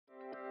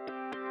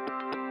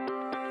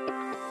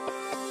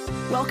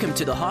Welcome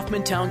to the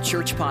Hoffmantown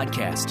Church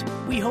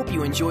Podcast. We hope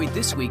you enjoyed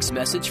this week's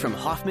message from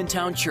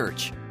Hoffmantown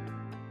Church.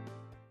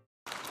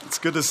 It's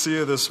good to see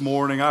you this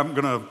morning. I'm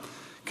going to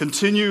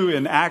continue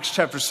in Acts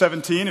chapter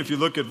 17. If you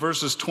look at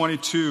verses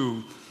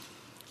 22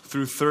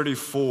 through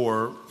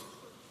 34,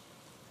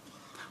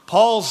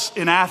 Paul's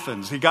in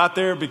Athens. He got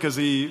there because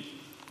he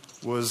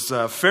was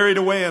ferried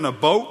away in a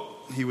boat.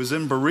 He was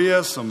in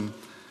Berea. Some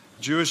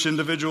Jewish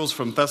individuals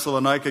from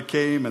Thessalonica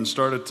came and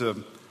started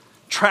to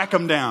track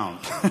him down.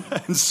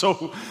 And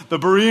so the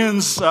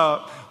Bereans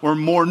were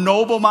more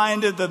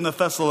noble-minded than the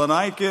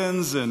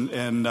Thessalonians,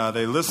 and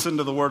they listened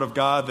to the word of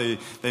God.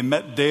 They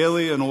met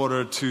daily in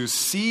order to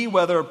see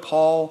whether what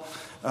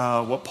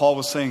Paul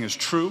was saying is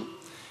true.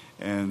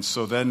 And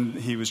so then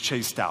he was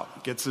chased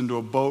out. Gets into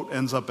a boat,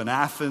 ends up in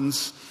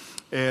Athens.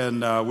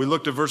 And we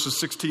looked at verses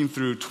 16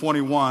 through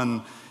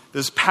 21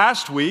 this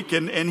past week,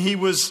 and he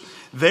was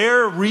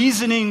there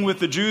reasoning with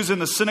the Jews in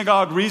the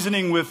synagogue,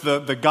 reasoning with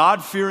the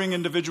God-fearing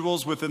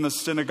individuals within the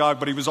synagogue,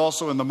 but he was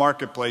also in the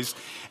marketplace.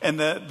 And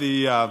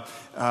the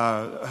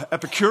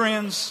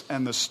Epicureans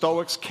and the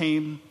Stoics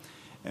came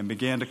and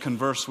began to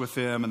converse with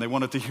him, and they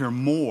wanted to hear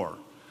more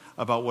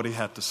about what he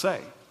had to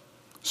say.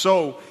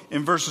 So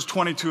in verses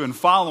 22 and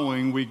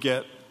following, we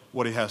get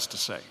what he has to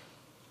say.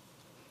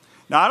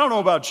 Now, I don't know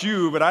about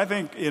you, but I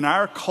think in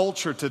our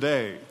culture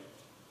today,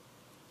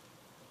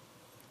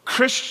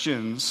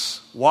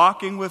 Christians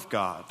walking with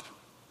God,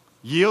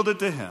 yielded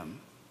to Him,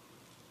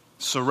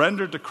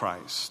 surrendered to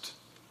Christ,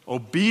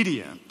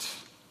 obedient,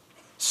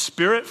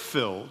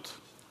 Spirit-filled,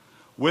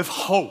 with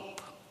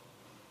hope,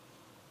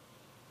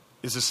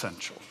 is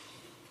essential.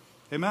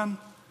 Amen?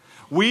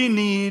 We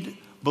need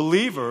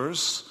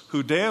believers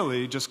who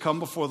daily just come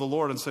before the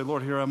Lord and say,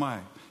 Lord, here am I.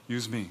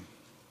 Use me.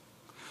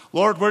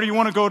 Lord, where do you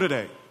want to go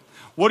today?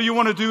 What do you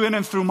want to do in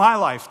and through my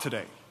life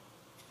today?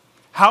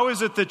 How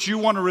is it that you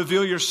want to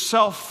reveal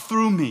yourself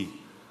through me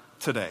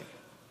today?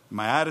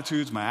 My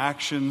attitudes, my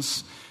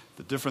actions,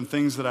 the different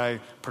things that I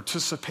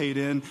participate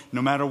in,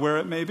 no matter where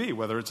it may be,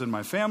 whether it's in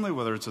my family,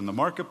 whether it's in the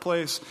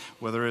marketplace,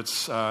 whether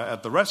it's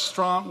at the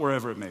restaurant,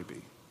 wherever it may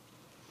be.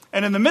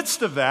 And in the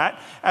midst of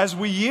that, as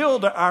we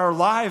yield our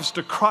lives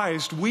to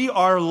Christ, we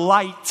are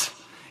light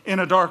in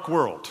a dark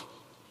world.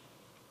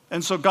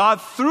 And so God,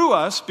 through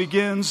us,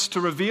 begins to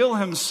reveal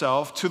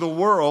Himself to the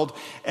world,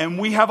 and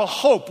we have a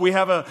hope. We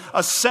have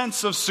a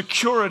sense of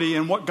security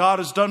in what God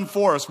has done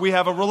for us. We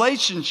have a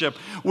relationship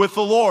with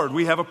the Lord.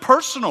 We have a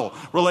personal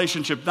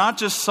relationship, not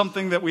just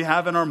something that we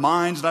have in our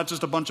minds, not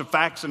just a bunch of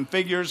facts and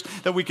figures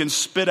that we can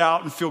spit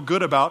out and feel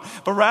good about,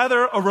 but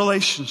rather a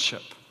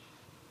relationship.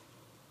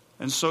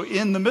 And so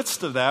in the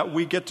midst of that,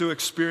 we get to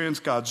experience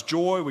God's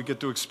joy. We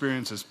get to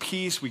experience His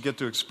peace. We get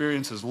to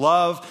experience His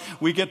love.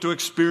 We get to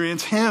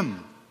experience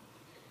Him.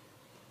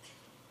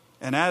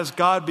 And as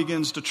God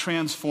begins to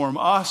transform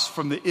us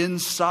from the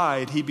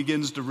inside, He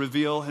begins to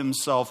reveal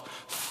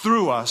Himself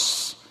through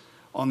us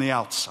on the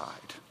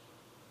outside.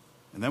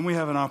 And then we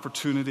have an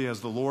opportunity as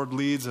the Lord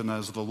leads and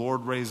as the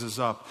Lord raises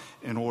up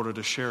in order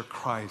to share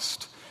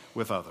Christ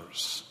with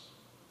others.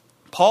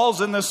 Paul's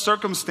in this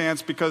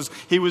circumstance because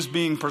he was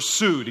being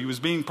pursued. He was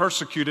being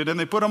persecuted. And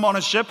they put him on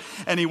a ship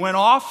and he went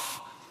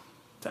off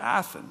to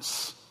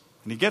Athens.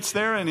 And he gets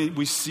there, and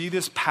we see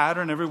this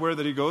pattern everywhere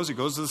that he goes. He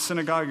goes to the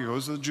synagogue, he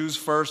goes to the Jews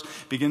first,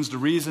 begins to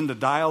reason, to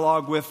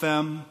dialogue with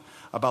them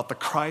about the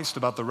Christ,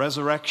 about the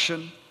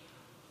resurrection.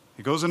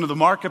 He goes into the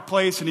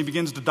marketplace, and he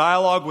begins to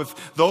dialogue with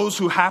those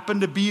who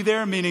happened to be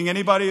there, meaning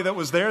anybody that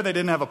was there. They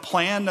didn't have a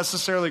plan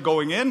necessarily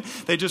going in.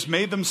 They just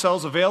made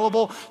themselves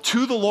available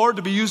to the Lord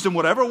to be used in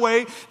whatever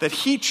way that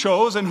He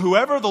chose, and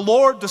whoever the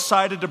Lord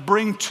decided to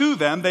bring to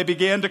them, they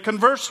began to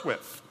converse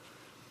with.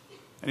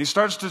 And he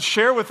starts to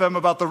share with them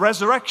about the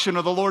resurrection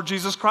of the Lord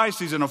Jesus Christ.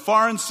 He's in a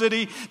foreign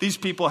city. These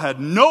people had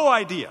no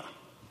idea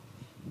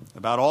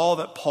about all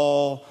that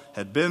Paul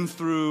had been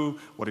through,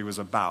 what he was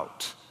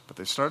about. But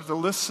they started to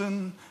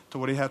listen to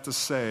what he had to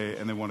say,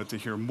 and they wanted to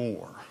hear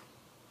more.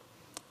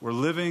 We're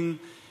living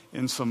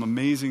in some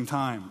amazing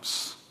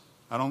times.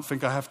 I don't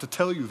think I have to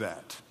tell you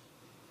that.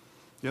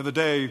 The other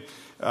day,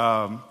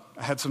 I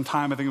had some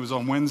time, I think it was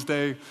on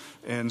Wednesday,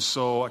 and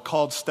so I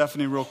called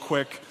Stephanie real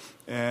quick.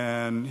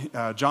 And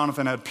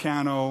Jonathan had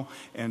piano,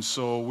 and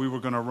so we were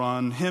going to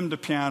run him to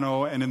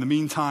piano. And in the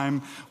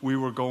meantime, we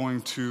were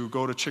going to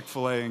go to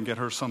Chick-fil-A and get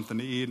her something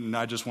to eat. And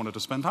I just wanted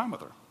to spend time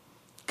with her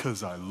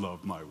because I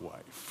love my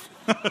wife.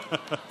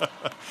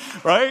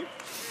 Right?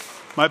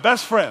 My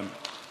best friend.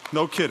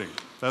 No kidding.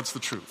 That's the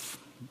truth.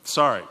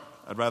 Sorry.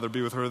 I'd rather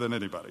be with her than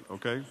anybody,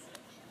 okay? Amen.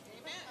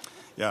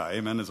 Yeah,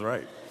 amen is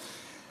right.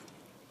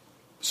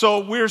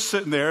 So we're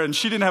sitting there, and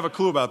she didn't have a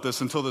clue about this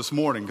until this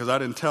morning because I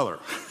didn't tell her.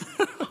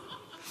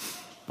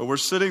 But we're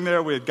sitting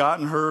there, we had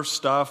gotten her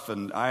stuff,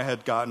 and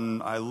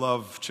I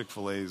love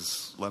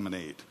Chick-fil-A's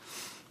lemonade.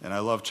 And I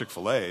love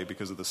Chick-fil-A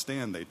because of the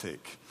stand they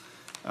take.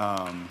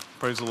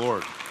 Praise the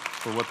Lord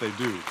for what they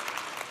do.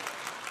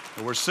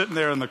 And we're sitting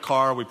there in the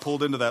car, we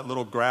pulled into that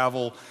little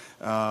gravel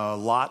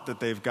lot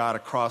that they've got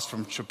across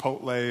from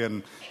Chipotle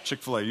and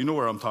Chick-fil-A. You know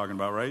where I'm talking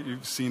about, right?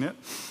 You've seen it.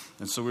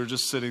 And so we were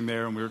just sitting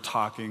there and we were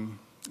talking.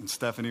 And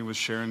Stephanie was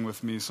sharing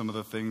with me some of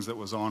the things that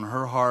was on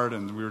her heart,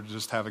 and we were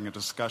just having a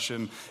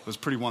discussion. It was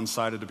pretty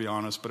one-sided, to be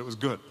honest, but it was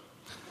good.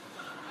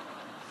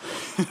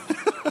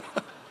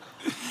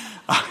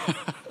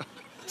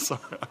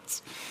 Sorry.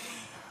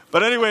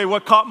 But anyway,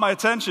 what caught my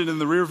attention in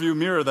the rearview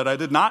mirror that I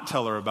did not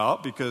tell her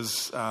about,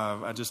 because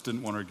I just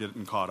didn't want her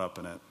getting caught up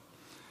in it,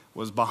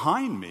 was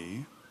behind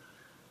me,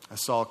 I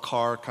saw a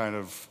car kind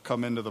of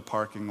come into the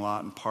parking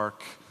lot and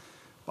park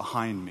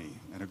behind me,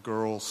 and a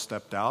girl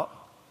stepped out.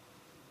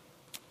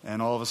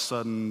 And all of a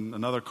sudden,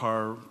 another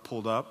car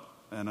pulled up,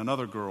 and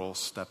another girl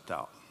stepped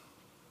out.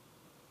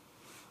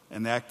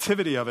 And the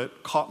activity of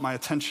it caught my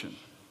attention.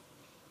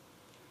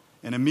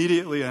 And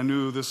immediately I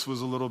knew this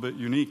was a little bit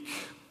unique.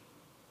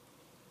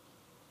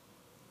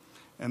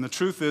 And the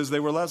truth is, they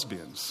were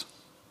lesbians.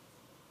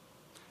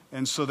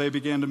 And so they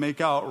began to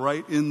make out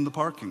right in the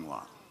parking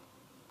lot.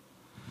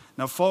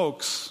 Now,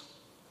 folks,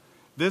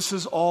 this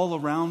is all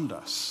around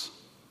us.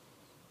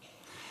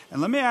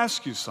 And let me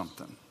ask you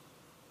something.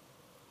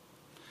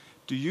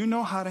 Do you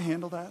know how to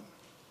handle that?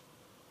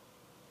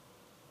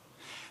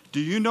 Do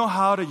you know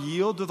how to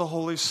yield to the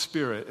Holy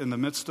Spirit in the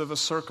midst of a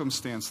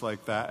circumstance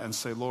like that and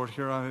say, Lord,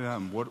 here I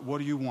am. What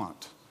do you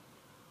want?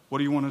 What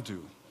do you want to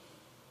do?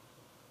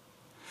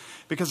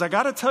 Because I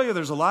got to tell you,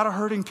 there's a lot of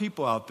hurting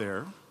people out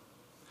there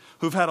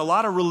who've had a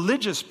lot of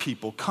religious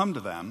people come to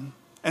them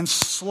and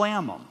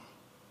slam them.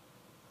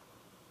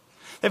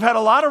 They've had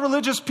a lot of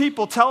religious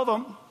people tell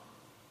them,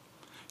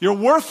 you're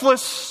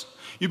worthless.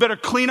 You better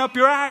clean up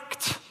your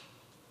act.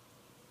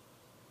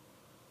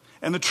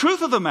 And the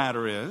truth of the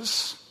matter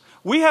is,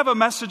 we have a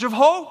message of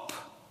hope.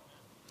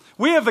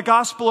 We have the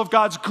gospel of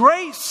God's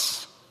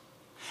grace.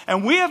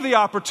 And we have the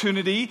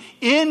opportunity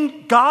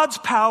in God's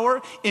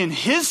power, in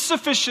His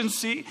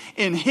sufficiency,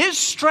 in His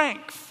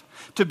strength,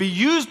 to be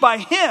used by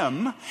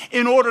Him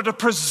in order to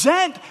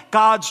present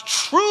God's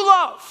true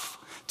love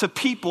to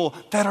people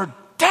that are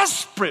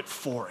desperate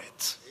for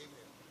it.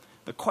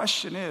 The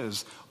question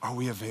is, are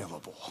we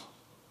available?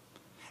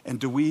 And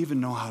do we even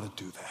know how to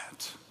do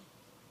that?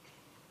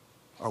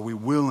 Are we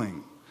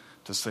willing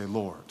to say,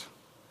 Lord,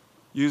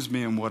 use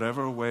me in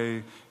whatever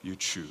way you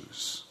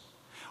choose?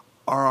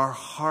 Are our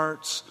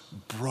hearts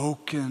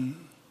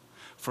broken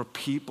for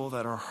people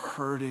that are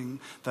hurting,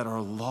 that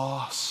are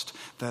lost,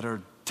 that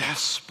are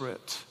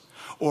desperate?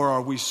 Or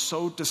are we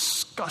so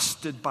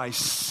disgusted by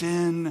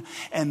sin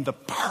and the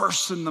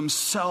person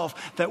themselves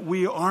that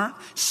we aren't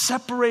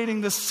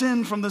separating the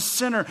sin from the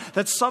sinner,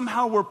 that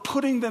somehow we're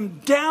putting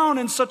them down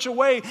in such a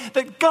way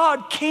that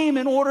God came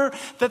in order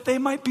that they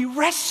might be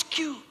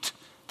rescued,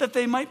 that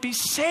they might be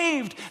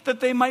saved, that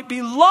they might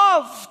be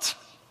loved,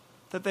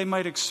 that they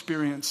might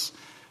experience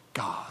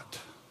God?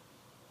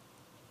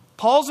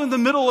 Paul's in the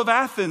middle of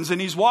Athens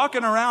and he's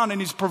walking around and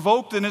he's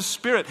provoked in his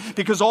spirit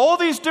because all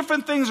these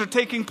different things are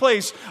taking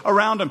place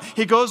around him.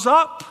 He goes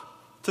up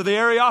to the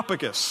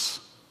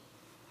Areopagus.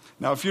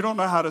 Now, if you don't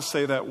know how to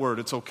say that word,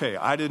 it's okay.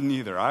 I didn't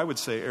either. I would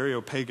say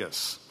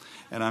Areopagus.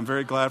 And I'm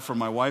very glad for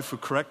my wife who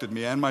corrected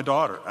me, and my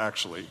daughter,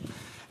 actually.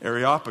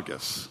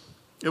 Areopagus.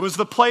 It was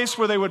the place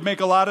where they would make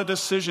a lot of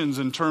decisions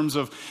in terms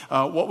of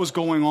what was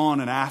going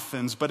on in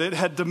Athens, but it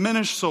had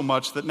diminished so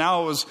much that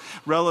now it was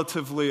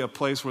relatively a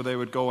place where they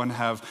would go and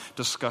have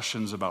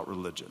discussions about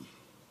religion.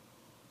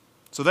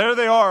 So there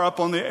they are up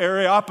on the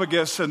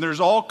Areopagus, and there's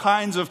all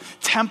kinds of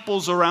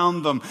temples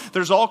around them.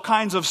 There's all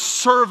kinds of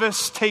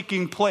service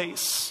taking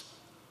place.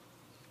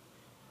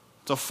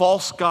 The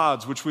false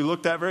gods, which we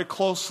looked at very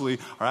closely,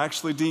 are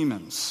actually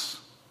demons.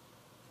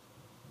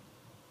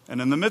 And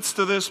in the midst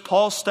of this,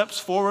 Paul steps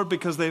forward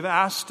because they've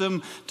asked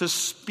him to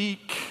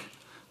speak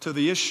to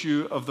the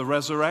issue of the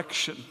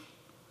resurrection.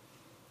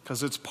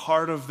 Because it's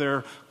part of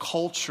their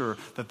culture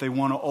that they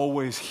want to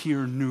always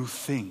hear new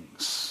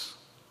things.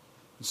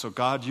 And so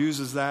God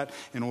uses that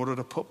in order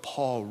to put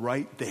Paul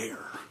right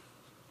there.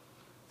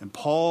 And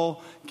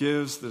Paul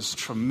gives this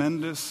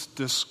tremendous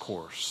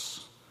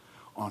discourse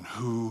on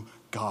who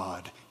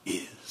God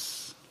is.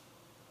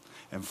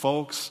 And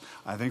folks,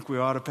 I think we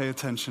ought to pay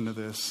attention to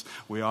this.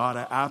 We ought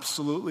to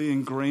absolutely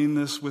ingrain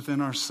this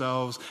within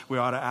ourselves. We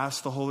ought to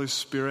ask the Holy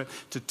Spirit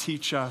to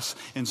teach us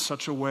in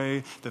such a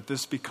way that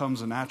this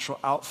becomes a natural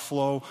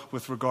outflow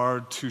with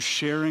regard to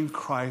sharing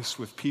Christ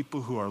with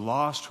people who are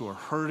lost, who are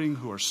hurting,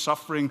 who are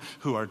suffering,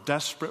 who are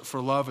desperate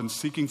for love and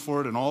seeking for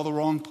it in all the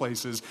wrong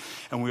places.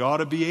 And we ought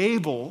to be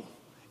able,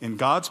 in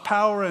God's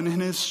power and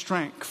in His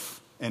strength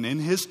and in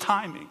His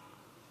timing,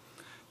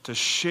 to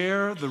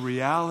share the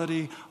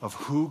reality of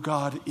who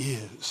God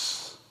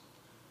is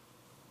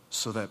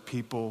so that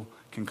people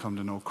can come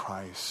to know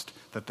Christ,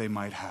 that they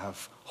might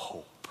have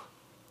hope.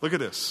 Look at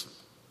this.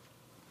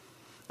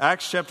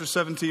 Acts chapter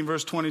 17,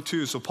 verse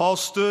 22. So Paul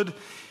stood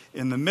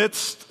in the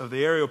midst of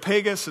the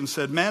Areopagus and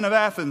said, "Men of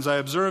Athens, I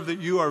observe that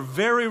you are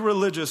very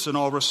religious in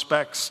all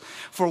respects.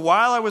 For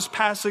while I was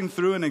passing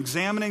through and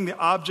examining the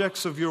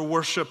objects of your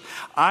worship,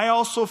 I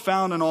also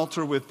found an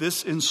altar with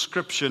this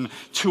inscription,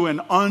 'To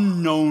an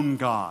unknown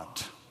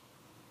God.'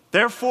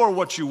 Therefore,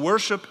 what you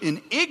worship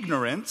in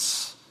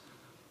ignorance,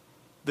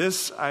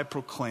 this I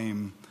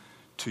proclaim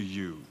to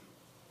you."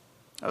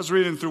 I was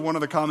reading through one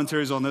of the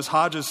commentaries on this.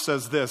 Hodges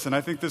says this, and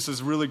I think this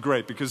is really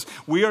great because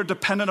we are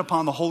dependent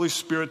upon the Holy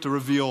Spirit to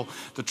reveal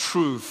the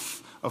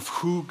truth of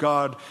who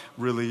God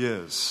really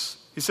is.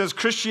 He says,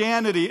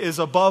 Christianity is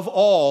above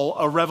all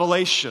a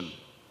revelation.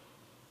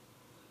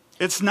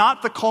 It's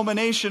not the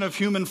culmination of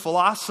human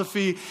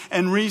philosophy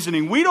and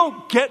reasoning. We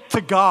don't get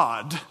to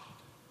God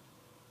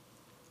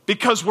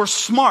because we're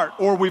smart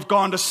or we've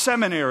gone to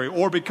seminary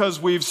or because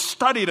we've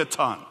studied a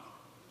ton.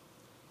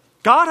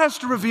 God has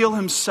to reveal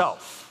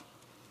himself.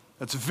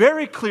 That's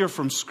very clear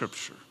from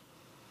Scripture.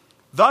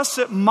 Thus,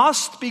 it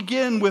must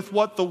begin with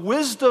what the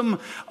wisdom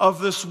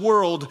of this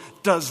world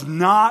does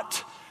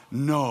not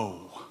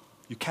know.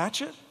 You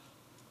catch it?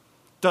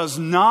 Does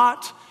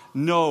not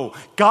know.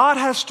 God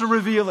has to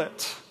reveal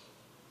it.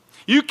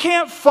 You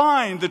can't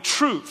find the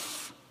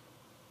truth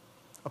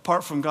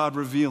apart from God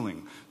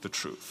revealing the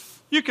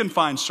truth. You can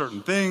find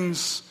certain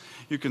things.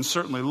 You can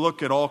certainly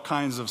look at all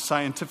kinds of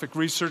scientific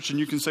research and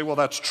you can say, well,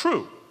 that's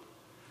true.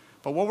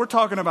 But what we're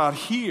talking about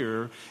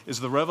here is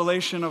the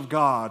revelation of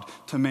God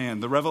to man,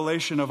 the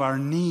revelation of our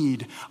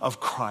need of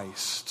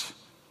Christ,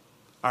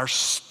 our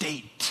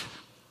state.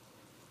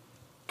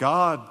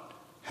 God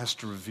has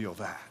to reveal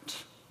that.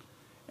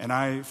 And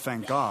I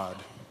thank God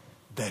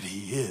that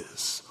he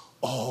is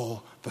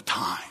all the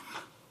time.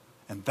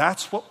 And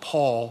that's what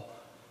Paul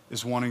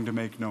is wanting to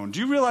make known.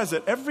 Do you realize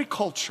that every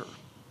culture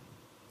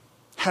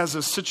has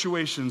a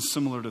situation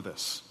similar to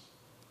this?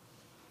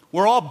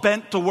 We're all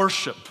bent to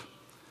worship.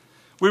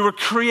 We were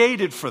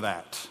created for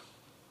that.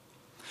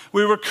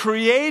 We were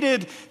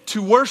created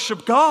to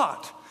worship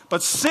God.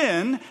 But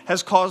sin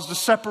has caused a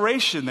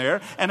separation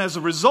there. And as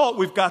a result,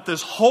 we've got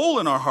this hole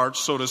in our hearts,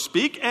 so to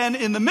speak. And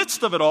in the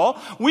midst of it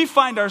all, we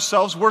find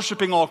ourselves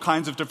worshiping all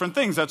kinds of different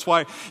things. That's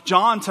why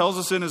John tells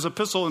us in his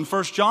epistle in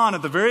 1 John,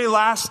 at the very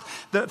last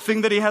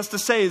thing that he has to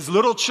say is,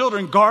 little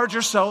children, guard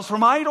yourselves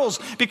from idols.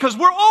 Because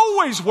we're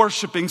always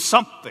worshiping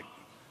something.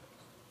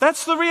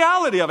 That's the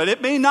reality of it.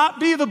 It may not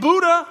be the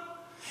Buddha.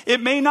 It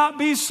may not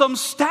be some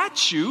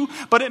statue,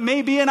 but it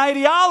may be an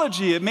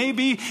ideology. It may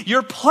be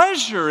your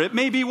pleasure. It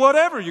may be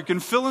whatever. You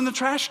can fill in the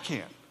trash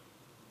can.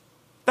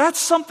 That's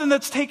something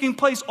that's taking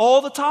place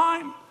all the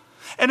time.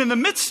 And in the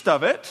midst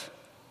of it,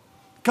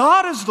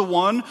 God is the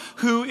one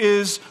who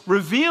is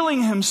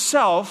revealing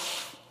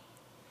himself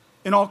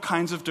in all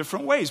kinds of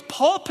different ways.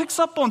 Paul picks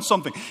up on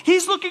something.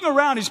 He's looking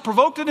around. He's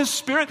provoked in his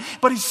spirit,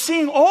 but he's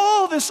seeing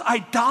all this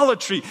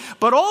idolatry.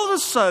 But all of a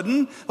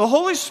sudden, the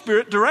Holy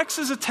Spirit directs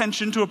his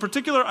attention to a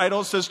particular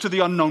idol, says to the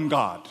unknown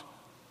God.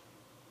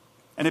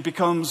 And it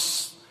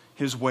becomes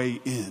his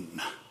way in.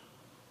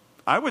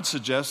 I would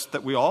suggest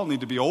that we all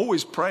need to be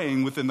always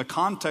praying within the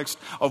context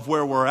of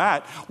where we're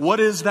at. What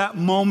is that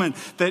moment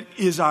that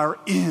is our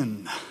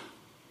in?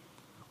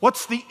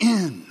 What's the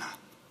in?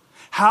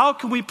 How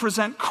can we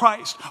present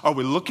Christ? Are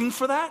we looking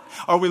for that?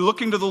 Are we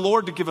looking to the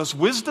Lord to give us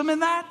wisdom in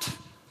that?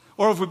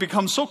 Or have we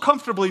become so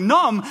comfortably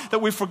numb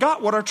that we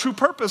forgot what our true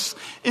purpose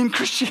in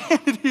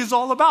Christianity is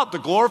all about? To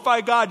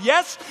glorify God,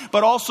 yes,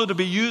 but also to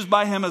be used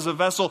by him as a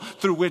vessel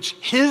through which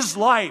his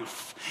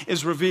life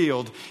is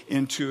revealed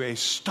into a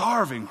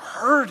starving,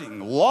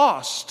 hurting,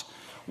 lost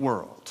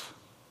world.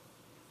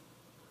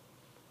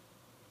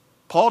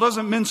 Paul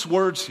doesn't mince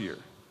words here.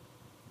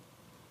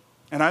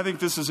 And I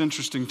think this is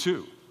interesting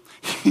too.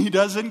 He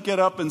doesn't get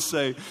up and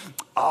say,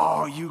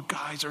 oh, you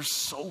guys are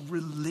so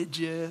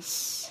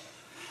religious.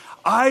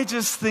 I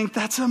just think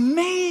that's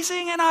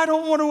amazing and I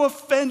don't want to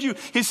offend you.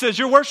 He says,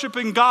 you're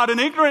worshiping God in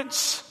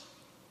ignorance.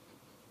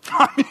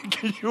 I mean,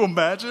 can you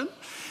imagine?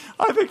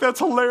 I think that's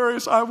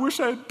hilarious. I wish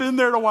I had been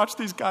there to watch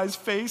these guys'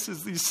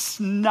 faces, these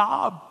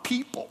snob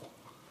people,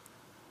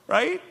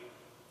 right?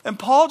 And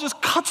Paul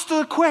just cuts to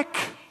the quick.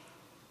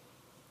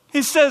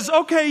 He says,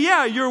 okay,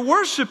 yeah, you're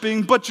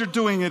worshiping, but you're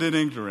doing it in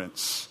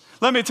ignorance.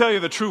 Let me tell you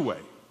the true way.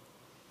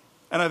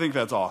 And I think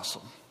that's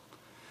awesome.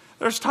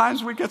 There's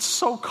times we get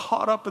so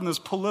caught up in this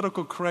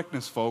political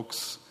correctness,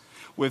 folks,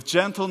 with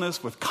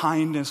gentleness, with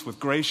kindness, with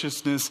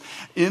graciousness,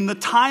 in the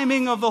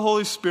timing of the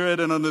Holy Spirit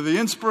and under the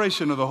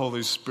inspiration of the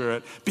Holy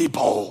Spirit. Be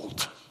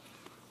bold.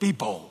 Be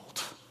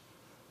bold.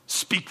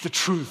 Speak the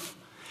truth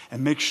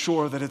and make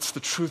sure that it's the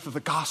truth of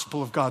the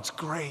gospel of God's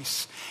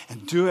grace,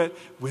 and do it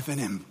with an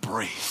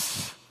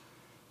embrace.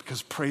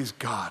 Because praise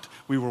God,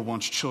 we were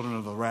once children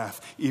of the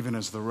wrath, even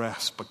as the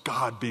rest. But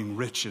God, being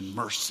rich in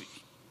mercy,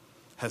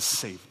 has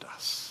saved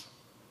us.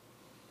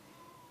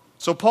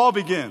 So Paul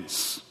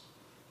begins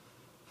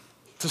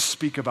to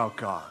speak about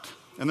God.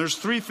 And there's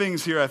three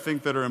things here I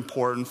think that are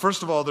important.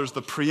 First of all, there's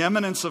the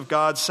preeminence of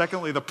God.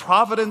 Secondly, the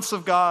providence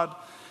of God.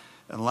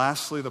 And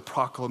lastly, the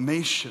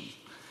proclamation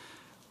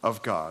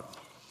of God.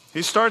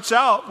 He starts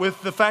out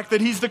with the fact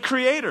that he's the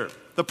creator.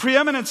 The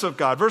preeminence of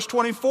God. Verse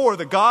 24,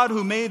 the God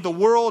who made the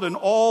world and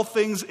all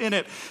things in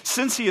it,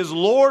 since he is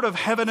Lord of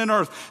heaven and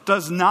earth,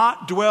 does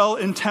not dwell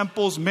in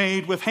temples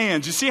made with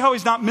hands. You see how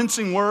he's not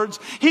mincing words?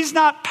 He's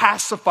not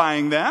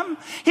pacifying them.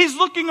 He's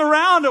looking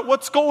around at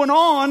what's going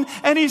on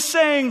and he's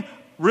saying,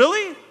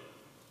 really?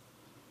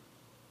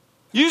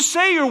 You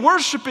say you're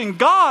worshiping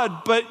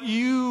God, but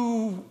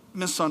you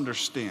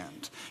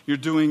misunderstand. You're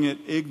doing it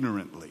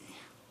ignorantly.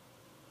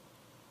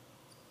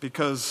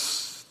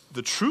 Because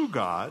the true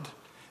God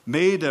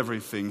made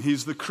everything.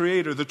 He's the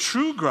creator. The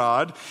true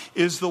God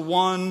is the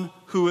one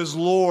who is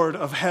Lord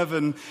of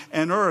heaven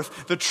and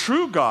earth. The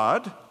true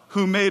God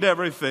who made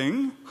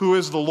everything, who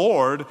is the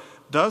Lord,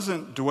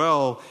 doesn't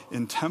dwell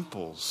in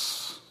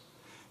temples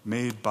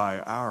made by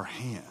our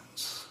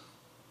hands.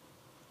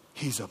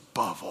 He's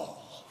above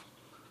all.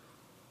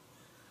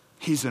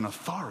 He's an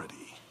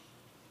authority.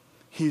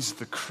 He's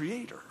the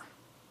creator.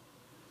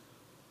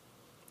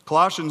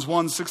 Colossians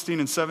 1:16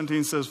 and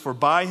 17 says, "For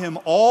by him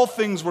all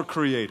things were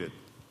created,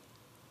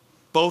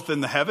 both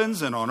in the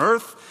heavens and on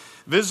earth,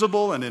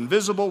 visible and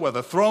invisible,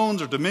 whether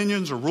thrones or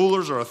dominions or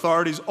rulers or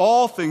authorities,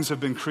 all things have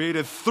been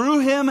created through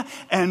him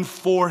and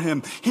for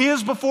him. He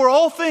is before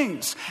all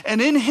things,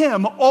 and in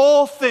him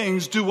all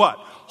things do what?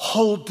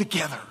 Hold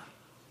together."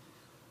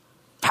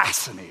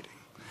 Fascinating.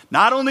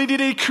 Not only did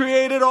he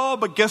create it all,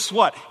 but guess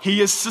what? He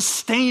is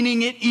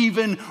sustaining it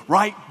even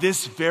right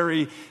this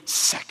very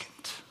second.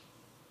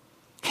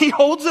 He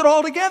holds it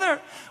all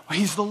together. Well,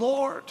 he's the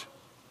Lord.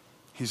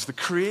 He's the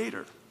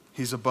creator.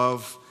 He's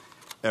above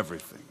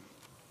everything.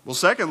 Well,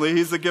 secondly,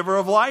 he's the giver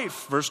of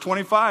life. Verse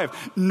 25,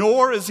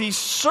 "Nor is he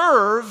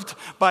served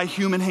by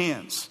human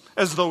hands,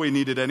 as though he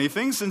needed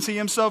anything, since he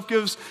himself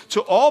gives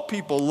to all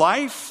people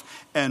life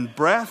and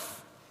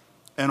breath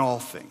and all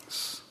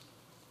things."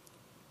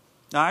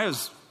 Now, it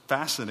is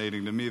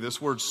fascinating to me.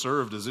 This word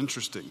served is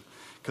interesting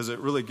because it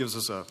really gives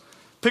us a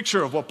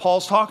picture of what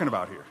Paul's talking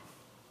about here.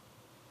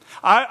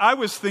 I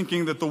was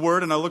thinking that the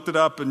word, and I looked it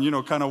up and,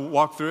 kind of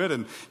walked through it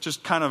and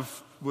just kind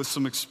of with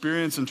some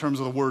experience in terms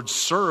of the word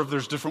serve,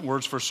 there's different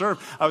words for serve.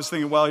 I was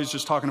thinking, well, he's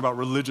just talking about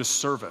religious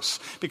service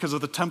because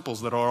of the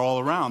temples that are all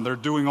around. They're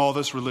doing all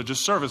this religious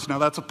service. Now,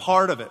 that's a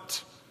part of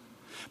it.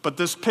 But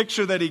this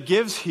picture that he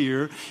gives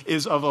here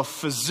is of a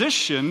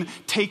physician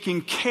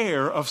taking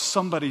care of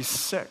somebody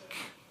sick.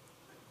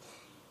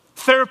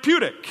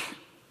 Therapeutic.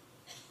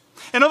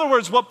 In other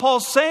words, what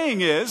Paul's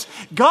saying is,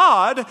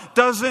 God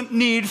doesn't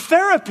need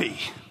therapy.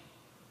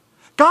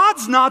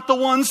 God's not the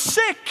one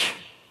sick.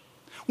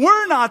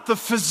 We're not the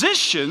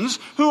physicians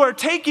who are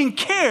taking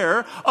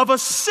care of a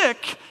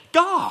sick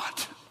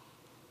God.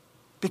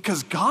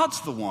 Because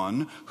God's the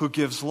one who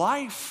gives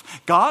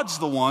life. God's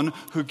the one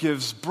who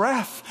gives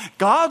breath.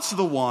 God's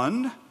the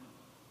one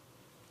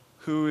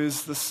who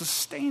is the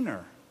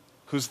sustainer,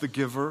 who's the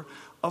giver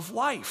of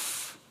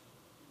life.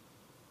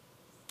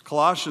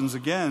 Colossians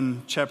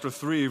again, chapter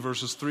 3,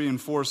 verses 3 and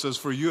 4 says,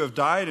 "For you have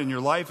died and your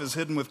life is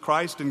hidden with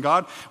Christ in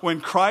God. When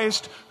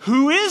Christ,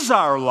 who is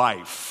our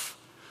life,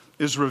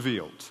 is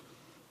revealed,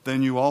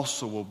 then you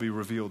also will be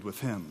revealed with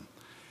him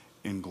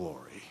in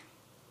glory."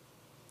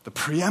 The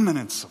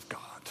preeminence of God.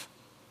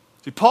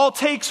 See, Paul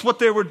takes what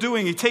they were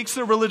doing. He takes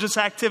their religious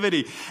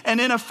activity. And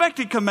in effect,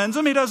 he commends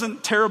them. He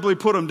doesn't terribly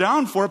put them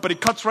down for it, but he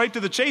cuts right to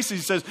the chase. He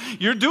says,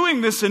 you're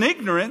doing this in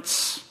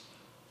ignorance.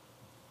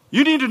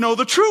 You need to know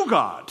the true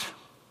God.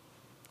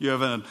 You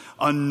have an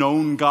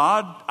unknown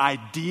God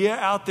idea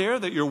out there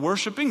that you're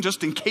worshiping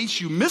just in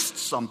case you missed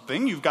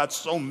something. You've got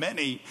so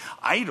many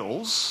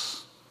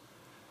idols.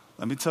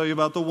 Let me tell you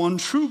about the one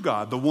true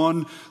God, the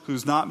one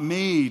who's not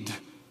made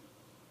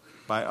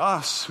by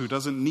us, who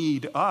doesn't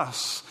need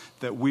us,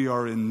 that we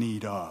are in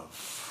need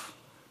of,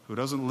 who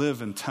doesn't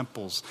live in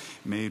temples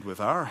made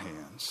with our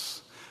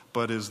hands,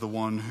 but is the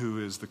one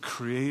who is the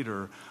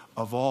creator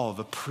of all,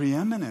 the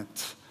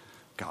preeminent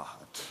God.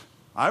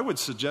 I would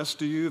suggest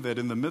to you that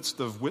in the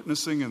midst of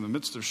witnessing, in the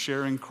midst of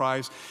sharing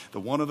Christ, that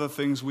one of the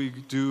things we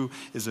do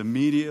is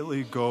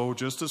immediately go,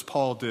 just as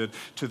Paul did,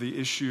 to the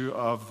issue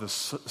of the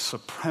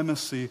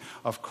supremacy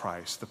of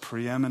Christ, the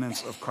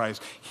preeminence of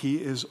Christ.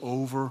 He is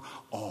over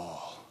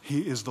all.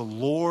 He is the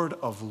Lord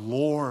of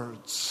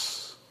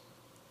lords,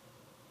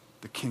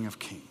 the King of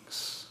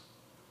kings.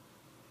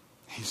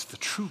 He's the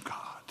true God.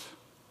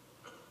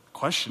 The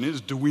question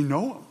is, do we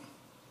know him?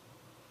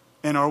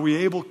 And are we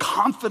able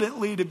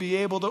confidently to be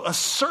able to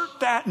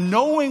assert that,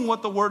 knowing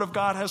what the Word of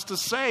God has to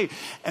say,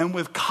 and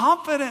with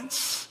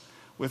confidence,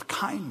 with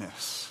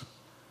kindness,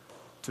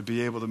 to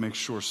be able to make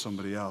sure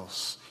somebody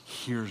else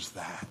hears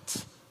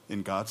that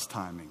in God's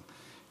timing,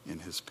 in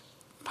his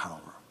power?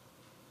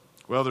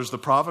 Well, there's the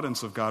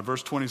providence of God.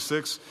 Verse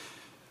 26,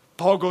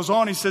 Paul goes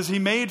on, he says, he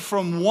made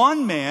from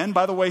one man,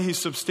 by the way, he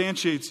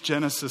substantiates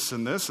Genesis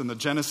in this, in the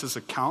Genesis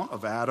account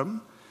of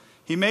Adam.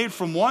 He made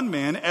from one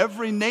man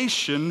every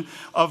nation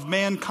of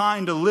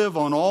mankind to live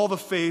on all the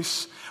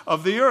face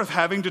of the earth,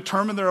 having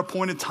determined their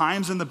appointed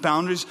times and the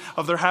boundaries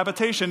of their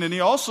habitation. And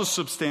he also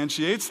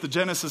substantiates the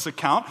Genesis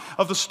account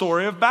of the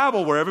story of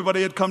Babel, where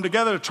everybody had come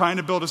together trying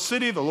to build a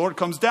city. The Lord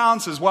comes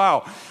down, says,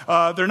 wow,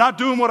 they're not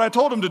doing what I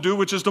told them to do,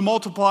 which is to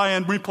multiply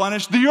and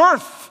replenish the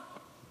earth.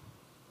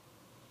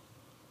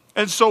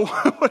 And so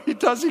what he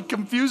does, he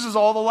confuses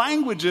all the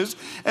languages.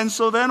 And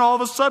so then all of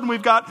a sudden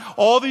we've got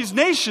all these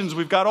nations,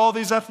 we've got all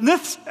these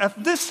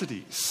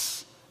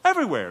ethnicities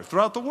everywhere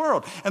throughout the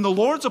world. And the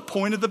Lord's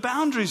appointed the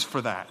boundaries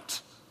for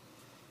that.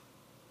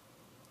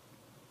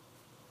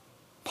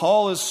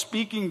 Paul is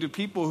speaking to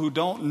people who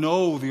don't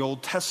know the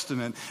Old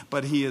Testament,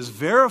 but he is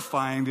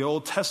verifying the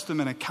Old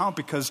Testament account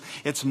because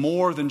it's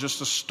more than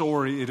just a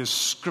story. It is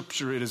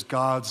Scripture. It is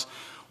God's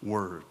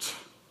Word.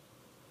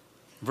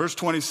 Verse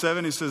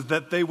 27, he says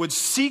that they would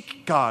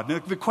seek God. Now,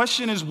 the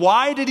question is,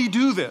 why did he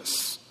do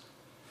this?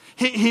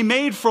 He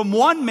made from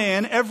one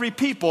man every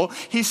people.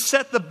 He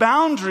set the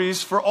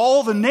boundaries for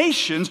all the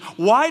nations.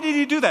 Why did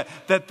he do that?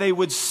 That they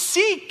would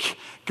seek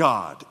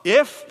God,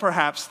 if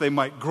perhaps they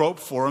might grope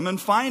for him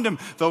and find him,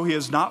 though he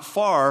is not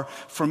far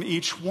from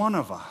each one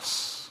of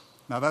us.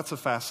 Now that's a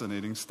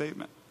fascinating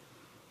statement.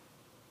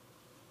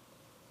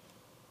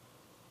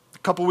 A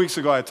couple weeks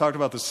ago, I talked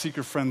about the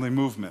seeker-friendly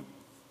movement,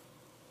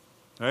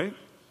 right?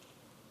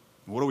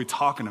 What are we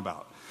talking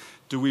about?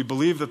 Do we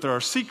believe that there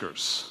are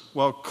seekers?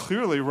 Well,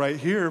 clearly right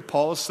here,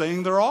 Paul is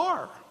saying there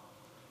are.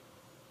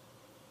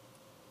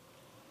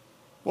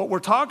 What we're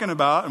talking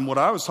about, and what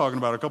I was talking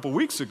about a couple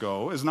weeks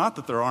ago, is not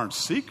that there aren't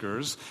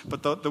seekers,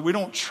 but that we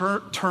don't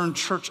turn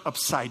church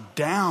upside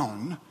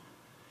down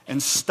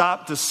and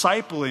stop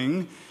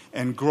discipling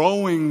and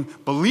growing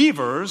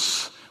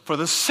believers for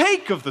the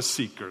sake of the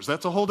seekers.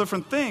 That's a whole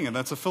different thing, and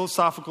that's a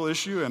philosophical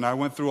issue, and I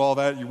went through all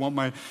that. You want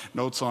my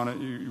notes on it,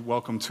 you're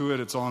welcome to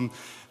it. It's on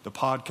the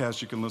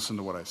podcast. You can listen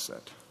to what I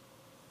said.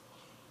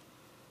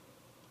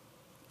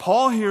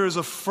 Paul here is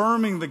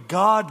affirming the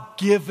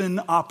God-given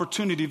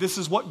opportunity. This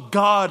is what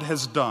God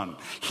has done.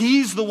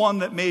 He's the one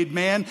that made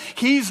man.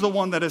 He's the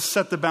one that has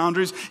set the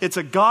boundaries. It's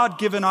a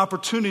God-given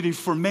opportunity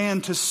for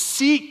man to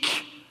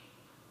seek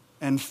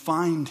and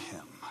find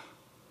him.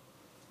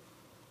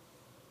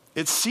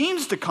 It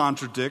seems to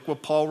contradict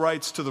what Paul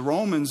writes to the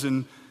Romans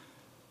in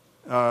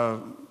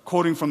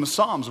quoting from the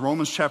Psalms,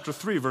 Romans chapter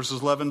 3,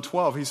 verses 11,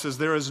 12. He says,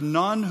 there is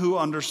none who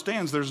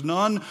understands. There's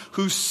none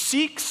who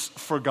seeks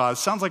for God. It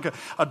sounds like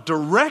a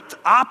direct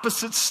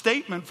opposite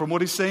statement from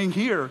what he's saying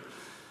here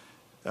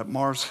at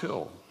Mars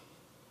Hill.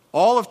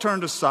 All have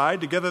turned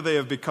aside. Together they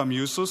have become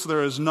useless.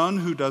 There is none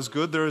who does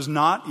good. There is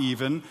not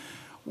even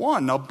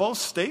one. Now, both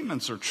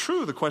statements are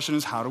true. The question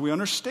is, how do we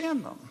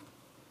understand them?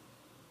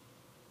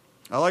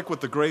 I like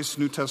what the Grace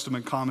New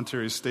Testament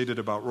commentary stated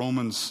about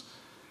Romans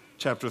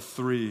chapter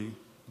 3,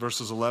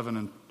 verses 11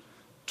 and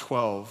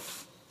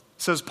 12.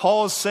 It says,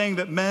 Paul is saying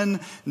that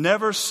men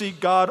never seek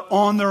God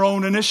on their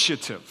own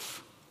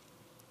initiative.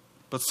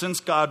 But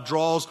since God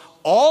draws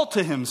all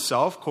to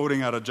himself,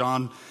 quoting out of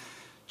John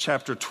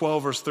chapter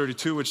 12, verse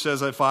 32, which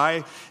says, if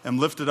I am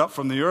lifted up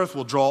from the earth,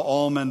 will draw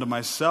all men to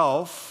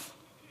myself.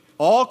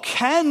 All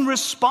can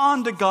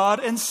respond to God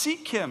and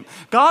seek him.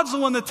 God's the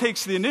one that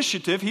takes the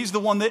initiative. He's the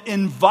one that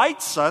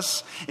invites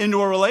us into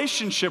a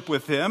relationship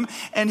with him.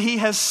 And he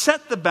has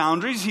set the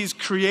boundaries. He's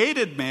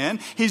created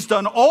man. He's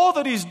done all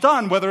that he's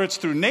done, whether it's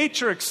through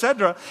nature,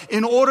 etc.,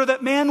 in order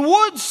that man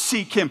would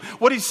seek him.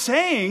 What he's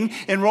saying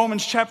in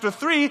Romans chapter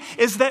 3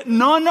 is that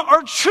none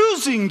are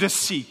choosing to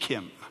seek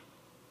him.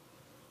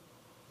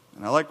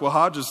 And I like what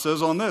Hodges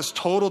says on this.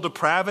 Total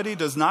depravity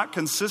does not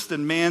consist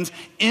in man's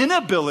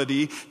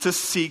inability to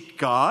seek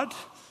God.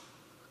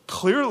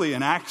 Clearly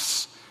in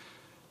Acts,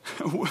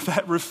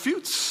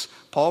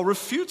 Paul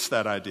refutes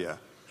that idea.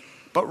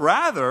 But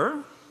rather,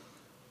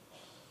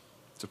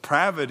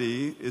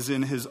 depravity is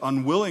in his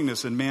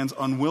unwillingness, in man's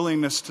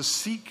unwillingness to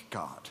seek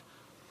God.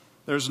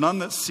 There's none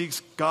that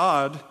seeks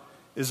God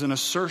is an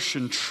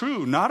assertion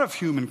true, not of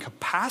human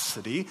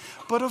capacity,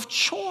 but of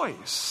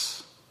choice.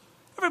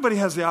 Everybody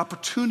has the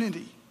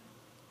opportunity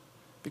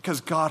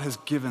because God has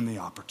given the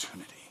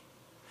opportunity.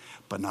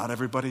 But not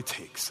everybody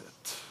takes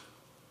it.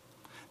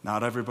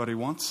 Not everybody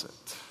wants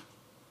it.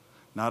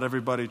 Not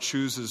everybody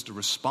chooses to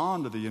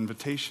respond to the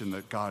invitation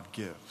that God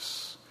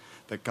gives,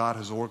 that God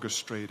has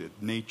orchestrated,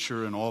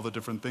 nature and all the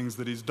different things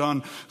that he's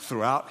done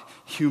throughout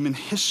human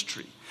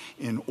history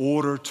in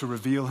order to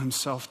reveal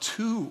himself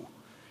to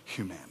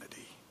humanity.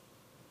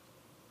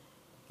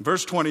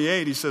 Verse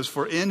 28, he says,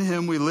 for in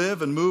him we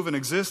live and move and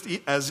exist,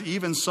 as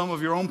even some of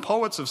your own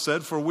poets have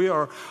said, for we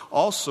are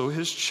also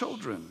his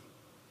children.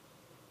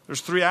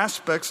 There's three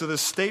aspects of this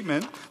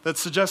statement that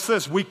suggest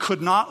this. We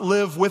could not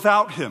live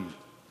without him.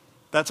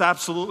 That's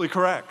absolutely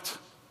correct.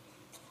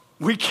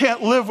 We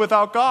can't live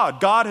without God.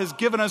 God has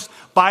given us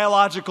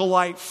biological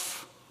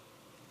life.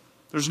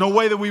 There's no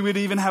way that we would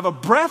even have a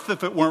breath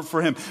if it weren't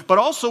for him. But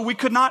also, we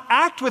could not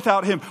act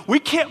without him. We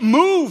can't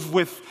move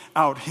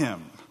without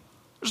him.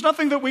 There's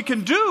nothing that we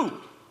can do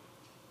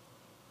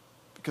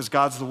because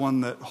God's the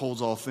one that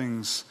holds all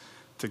things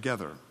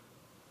together.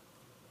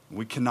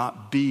 We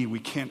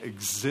can't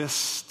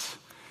exist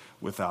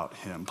without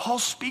him.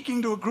 Paul's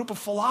speaking to a group of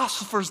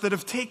philosophers that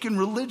have taken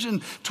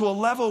religion to a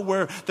level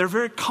where they're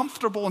very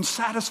comfortable and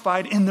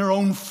satisfied in their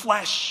own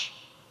flesh,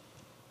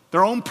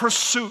 their own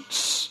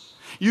pursuits,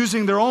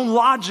 using their own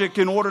logic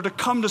in order to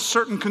come to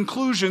certain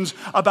conclusions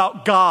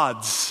about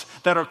gods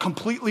that are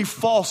completely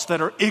false,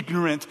 that are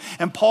ignorant.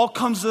 And Paul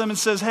comes to them and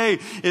says, hey,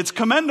 it's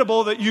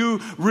commendable that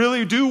you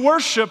really do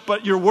worship,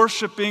 but you're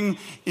worshiping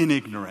in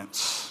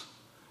ignorance.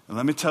 And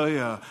let me tell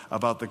you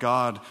about the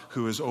God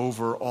who is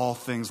over all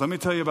things. Let me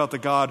tell you about the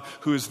God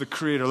who is the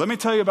creator. Let me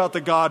tell you about the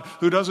God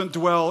who doesn't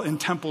dwell in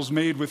temples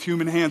made with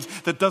human hands,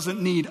 that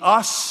doesn't need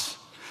us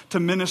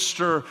to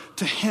minister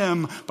to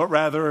him, but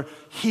rather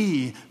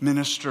he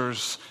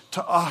ministers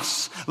to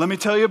us. Let me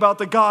tell you about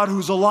the God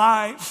who's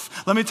alive.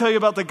 Let me tell you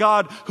about the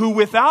God who,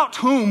 without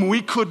whom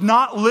we could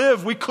not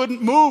live, we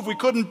couldn't move, we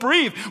couldn't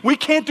breathe, we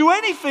can't do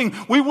anything.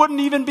 We wouldn't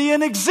even be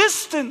in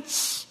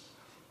existence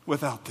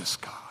without this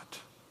God.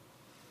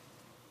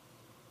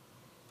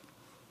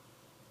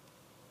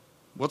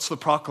 What's the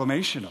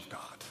proclamation of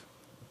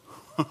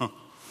God?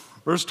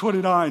 Verse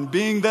 29,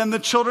 being then the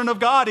children of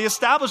God, he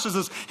establishes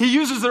this. He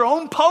uses their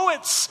own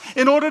poets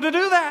in order to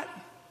do that.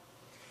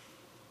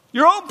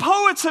 Your own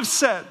poets have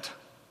said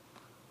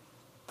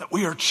that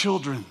we are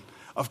children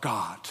of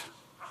God.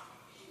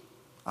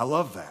 I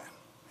love that.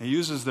 He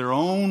uses their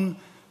own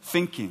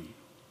thinking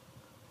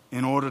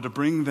in order to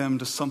bring them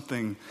to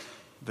something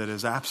that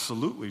is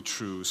absolutely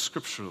true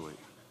scripturally,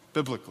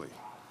 biblically.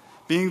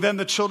 Being then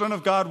the children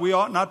of God, we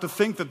ought not to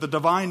think that the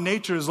divine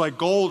nature is like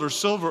gold or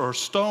silver or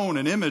stone,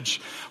 an image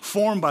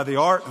formed by the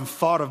art and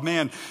thought of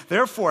man.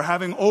 Therefore,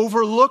 having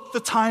overlooked the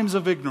times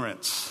of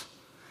ignorance,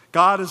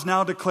 God is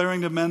now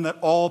declaring to men that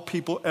all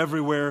people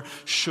everywhere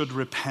should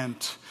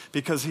repent,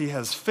 because he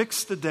has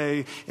fixed the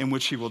day in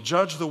which he will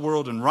judge the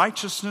world in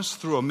righteousness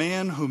through a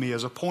man whom he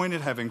has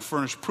appointed, having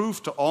furnished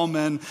proof to all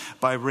men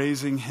by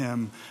raising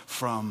him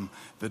from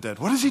the dead.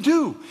 What does he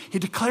do? He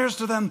declares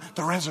to them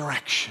the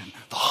resurrection,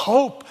 the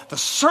hope, the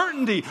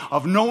certainty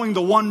of knowing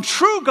the one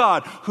true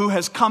God who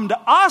has come to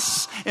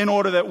us in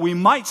order that we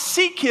might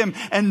seek him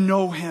and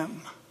know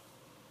him.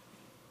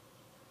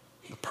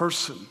 The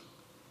person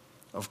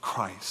of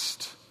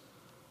Christ,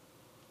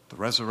 the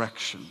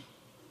resurrection.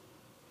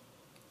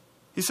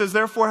 He says,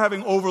 therefore,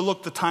 having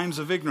overlooked the times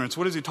of ignorance.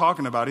 What is he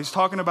talking about? He's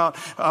talking about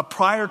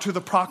prior to the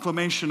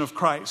proclamation of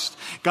Christ.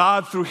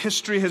 God, through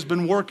history, has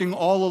been working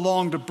all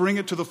along to bring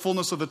it to the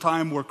fullness of the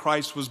time where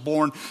Christ was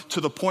born,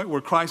 to the point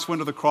where Christ went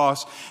to the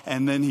cross,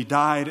 and then he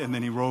died, and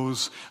then he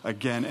rose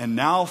again. And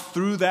now,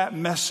 through that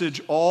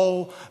message,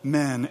 all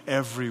men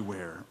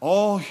everywhere,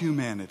 all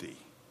humanity,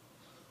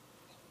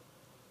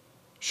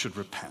 should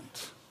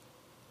repent.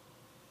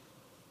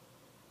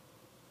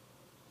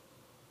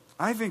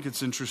 I think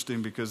it's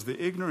interesting because the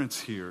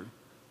ignorance here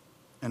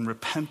and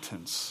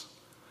repentance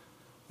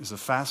is a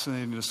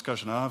fascinating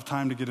discussion. I don't have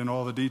time to get into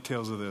all the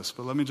details of this,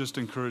 but let me just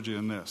encourage you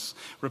in this.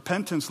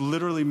 Repentance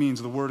literally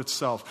means, the word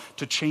itself,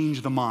 to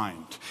change the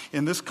mind.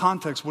 In this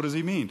context, what does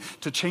he mean?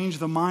 To change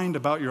the mind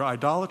about your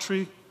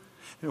idolatry,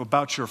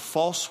 about your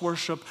false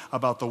worship,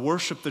 about the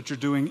worship that you're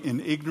doing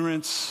in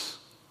ignorance,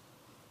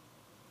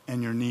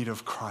 and your need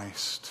of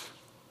Christ.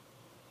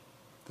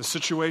 The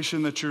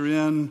situation that you're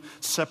in,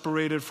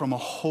 separated from a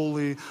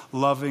holy,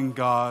 loving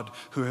God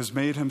who has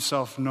made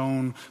himself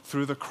known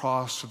through the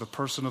cross, through the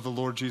person of the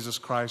Lord Jesus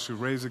Christ, who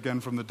raised again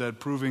from the dead,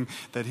 proving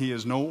that he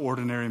is no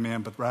ordinary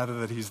man, but rather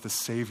that he's the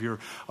Savior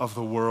of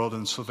the world.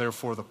 And so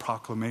therefore the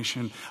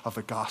proclamation of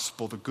the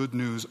gospel, the good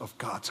news of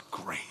God's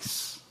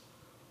grace.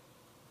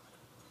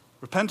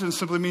 Repentance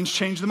simply means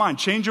change the mind.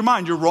 Change your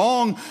mind. You're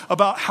wrong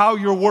about how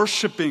you're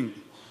worshiping.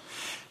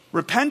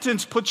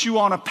 Repentance puts you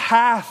on a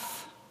path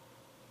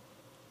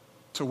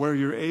to where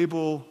you're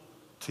able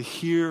to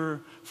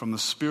hear from the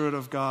Spirit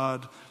of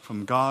God,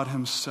 from God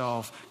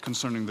himself,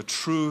 concerning the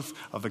truth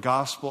of the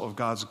gospel of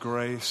God's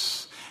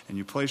grace. And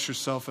you place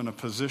yourself in a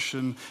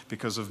position,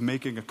 because of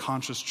making a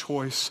conscious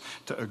choice,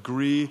 to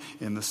agree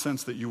in the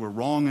sense that you were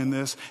wrong in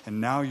this,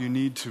 and now you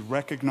need to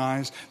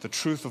recognize the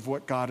truth of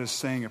what God is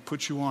saying. It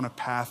puts you on a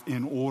path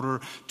in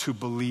order to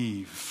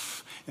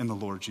believe in the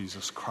Lord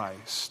Jesus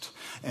Christ.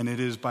 And it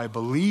is by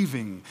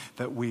believing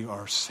that we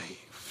are saved.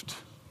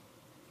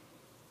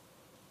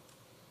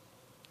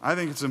 I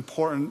think it's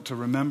important to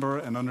remember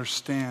and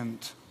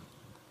understand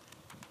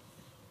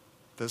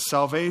that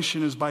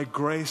salvation is by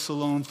grace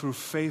alone, through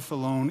faith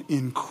alone,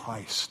 in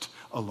Christ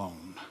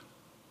alone.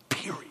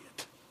 Period.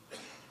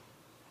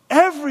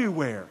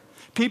 Everywhere,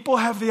 people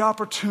have the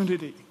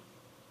opportunity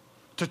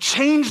to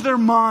change their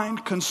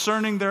mind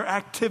concerning their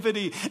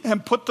activity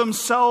and put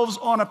themselves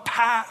on a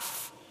path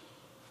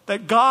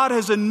that God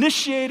has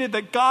initiated,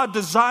 that God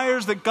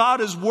desires, that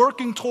God is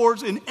working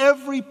towards in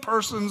every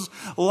person's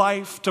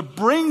life, to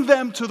bring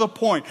them to the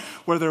point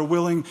where they're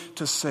willing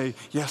to say,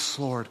 yes,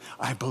 Lord,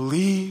 I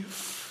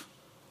believe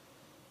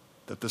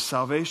that the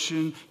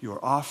salvation you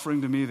are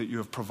offering to me, that you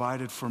have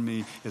provided for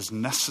me, is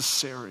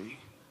necessary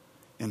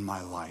in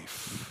my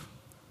life.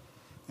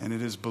 And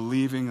it is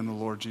believing in the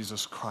Lord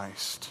Jesus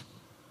Christ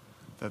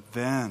that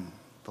then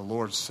the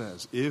Lord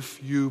says,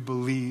 if you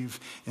believe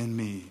in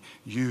me,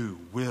 you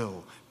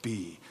will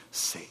be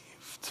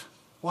saved.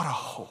 What a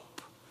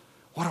hope.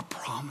 What a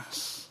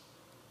promise.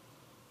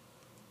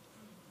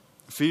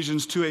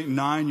 Ephesians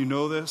 2:8-9, you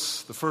know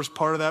this. The first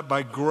part of that,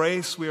 by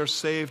grace we are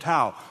saved.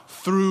 How?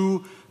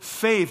 Through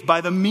faith,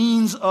 by the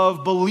means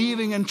of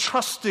believing and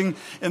trusting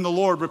in the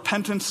Lord.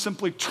 Repentance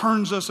simply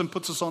turns us and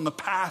puts us on the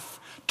path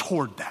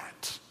toward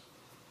that.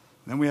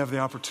 And then we have the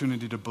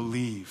opportunity to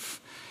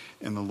believe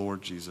in the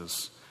Lord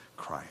Jesus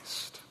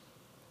Christ.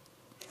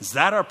 Is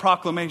that our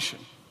proclamation?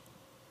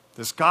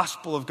 This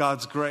gospel of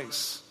God's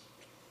grace?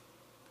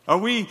 Are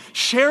we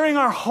sharing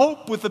our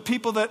hope with the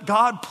people that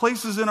God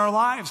places in our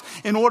lives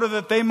in order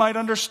that they might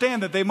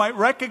understand, that they might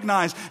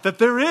recognize that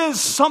there is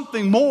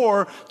something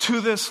more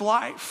to this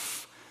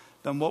life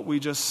than what we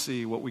just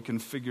see, what we can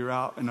figure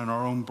out in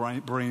our own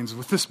brains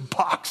with this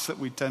box that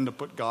we tend to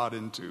put God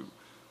into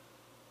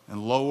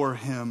and lower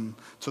him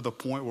to the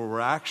point where we're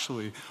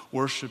actually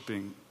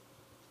worshiping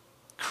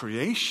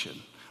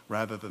creation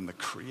rather than the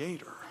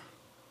Creator?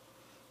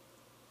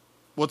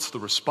 What's the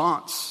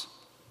response?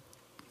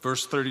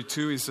 Verse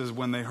 32, he says,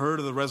 when they heard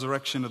of the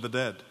resurrection of the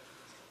dead,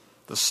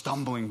 the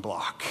stumbling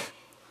block,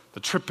 the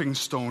tripping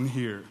stone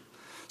here,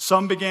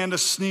 some began to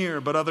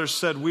sneer, but others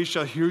said, we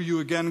shall hear you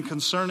again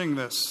concerning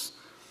this.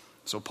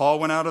 So Paul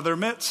went out of their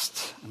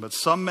midst, but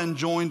some men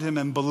joined him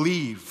and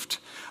believed,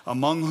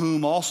 among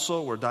whom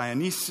also were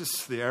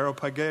Dionysius the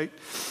Areopagite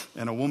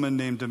and a woman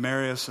named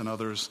Damaris and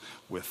others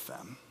with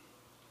them.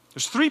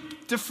 There's three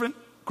different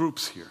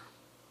groups here.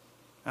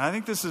 And I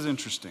think this is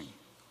interesting.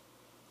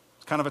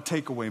 It's kind of a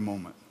takeaway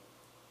moment.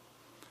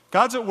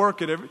 God's at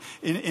work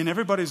in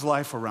everybody's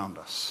life around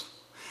us.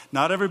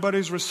 Not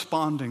everybody's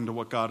responding to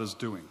what God is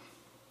doing.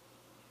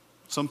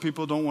 Some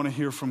people don't want to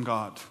hear from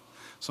God.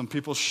 Some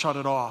people shut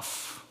it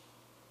off.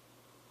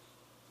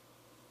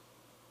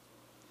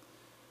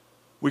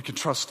 We can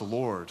trust the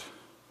Lord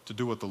to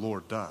do what the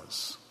Lord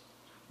does,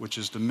 which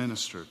is to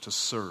minister, to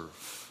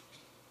serve.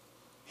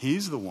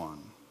 He's the one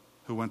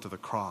who went to the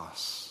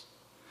cross,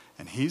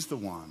 and he's the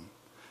one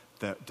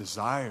that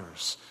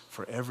desires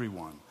for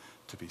everyone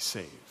to be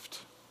saved.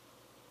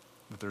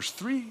 But there's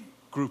three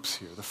groups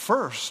here. The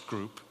first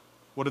group,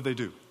 what did they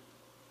do?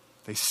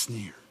 They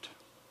sneered.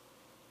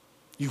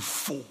 You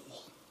fool.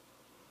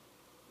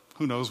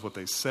 Who knows what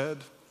they said?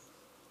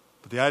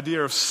 But the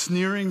idea of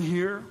sneering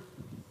here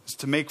is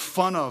to make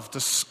fun of, to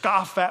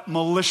scoff at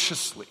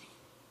maliciously.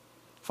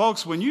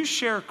 Folks, when you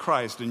share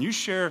Christ and you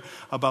share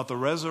about the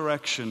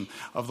resurrection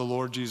of the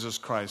Lord Jesus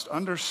Christ,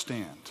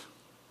 understand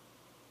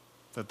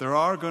that there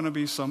are going to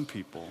be some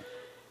people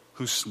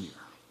who sneer.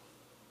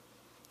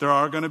 There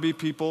are going to be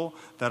people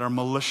that are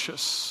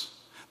malicious.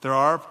 There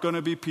are going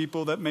to be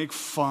people that make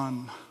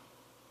fun.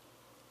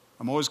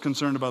 I'm always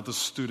concerned about the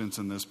students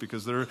in this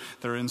because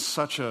they're in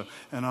such an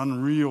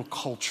unreal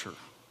culture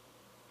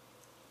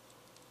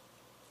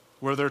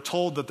where they're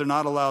told that they're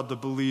not allowed to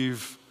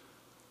believe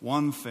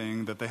one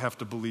thing, that they have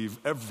to believe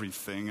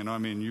everything. And I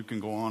mean, you can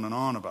go on and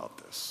on about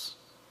this.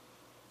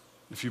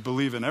 If you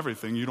believe in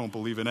everything, you don't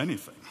believe in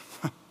anything.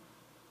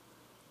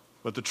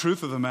 But the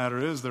truth of the matter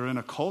is they're in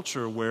a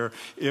culture where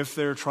if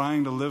they're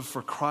trying to live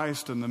for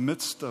Christ in the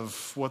midst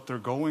of what they're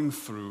going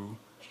through,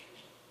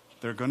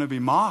 they're going to be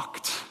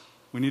mocked.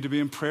 We need to be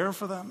in prayer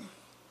for them.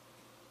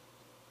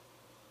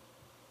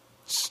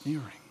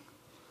 Sneering.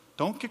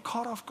 Don't get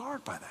caught off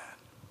guard by that.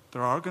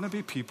 There are going to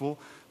be people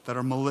that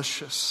are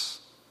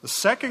malicious. The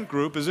second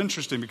group is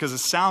interesting because it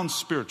sounds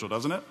spiritual,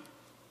 doesn't it?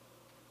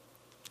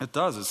 It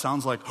does. It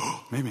sounds like,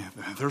 oh, maybe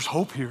there's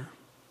hope here.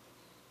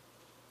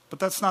 But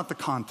that's not the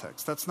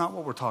context. That's not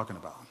what we're talking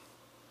about.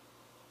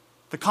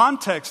 The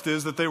context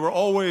is that they were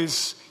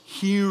always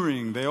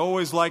hearing. They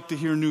always liked to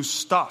hear new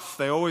stuff.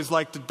 They always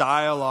liked to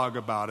dialogue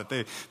about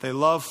it. They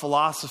love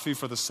philosophy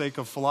for the sake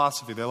of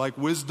philosophy. They like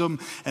wisdom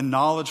and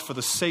knowledge for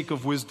the sake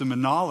of wisdom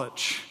and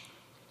knowledge.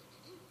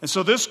 And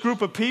so this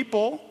group of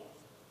people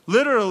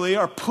literally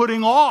are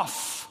putting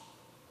off.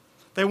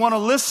 They want to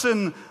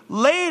listen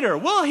later.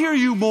 We'll hear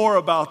you more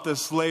about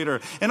this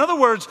later. In other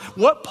words,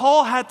 what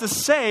Paul had to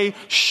say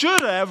should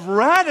have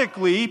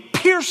radically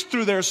pierced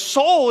through their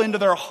soul into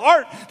their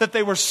heart that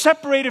they were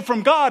separated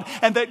from God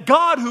and that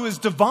God, who is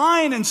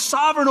divine and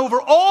sovereign over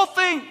all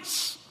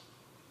things,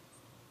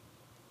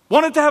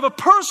 wanted to have a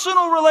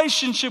personal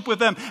relationship with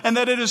them, and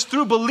that it is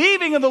through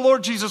believing in the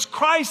Lord Jesus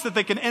Christ that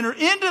they can enter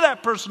into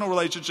that personal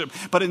relationship.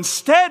 But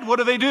instead,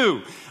 what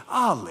do?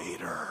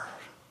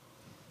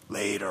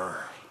 Later.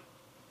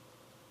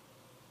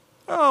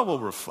 Oh, we'll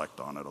reflect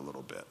on it a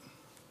little bit.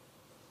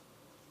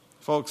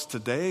 Folks,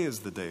 today is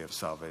the day of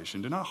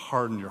salvation. Do not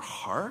harden your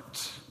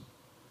heart.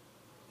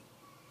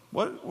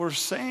 What we're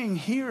saying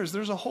here is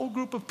there's a whole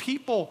group of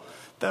people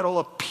that'll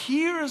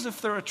appear as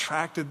if they're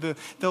attracted.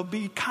 They'll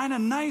be kind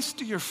of nice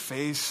to your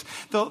face.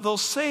 They'll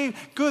say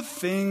good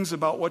things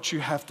about what you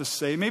have to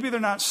say. Maybe they're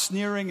not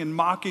sneering and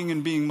mocking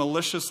and being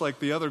malicious like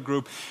the other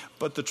group.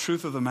 But the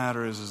truth of the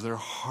matter is their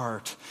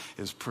heart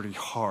is pretty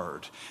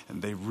hard.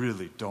 And they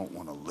really don't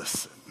want to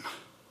listen.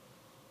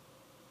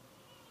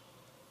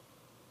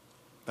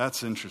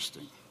 That's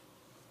interesting.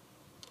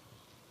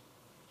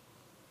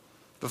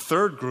 The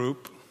third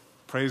group,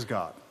 praise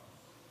God,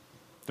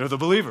 they're the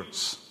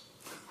believers,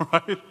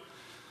 right?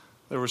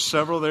 There were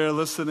several there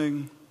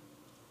listening,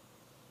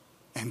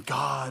 and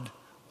God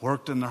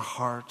worked in their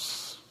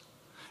hearts.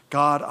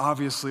 God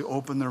obviously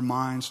opened their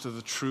minds to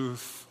the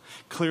truth.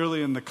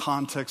 Clearly in the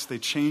context, they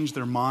changed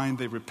their mind.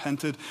 They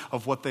repented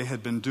of what they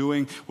had been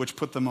doing, which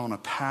put them on a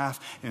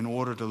path in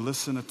order to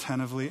listen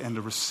attentively and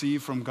to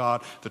receive from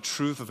God the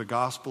truth of the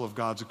gospel of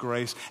God's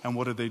grace. And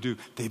what did they do?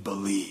 They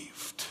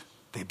believed.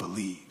 They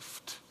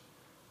believed.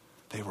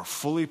 They were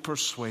fully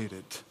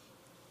persuaded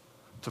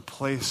to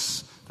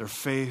place their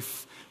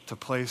faith, to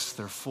place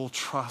their full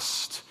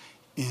trust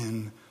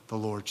in the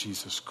Lord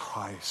Jesus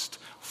Christ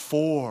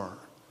for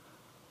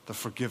the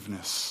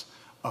forgiveness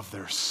of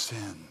their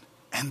sin.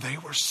 And they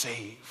were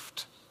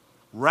saved.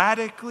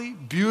 Radically,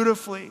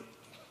 beautifully,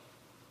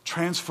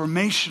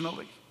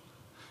 transformationally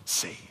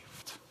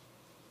saved.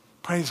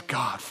 Praise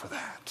God for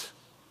that.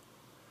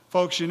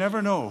 Folks, you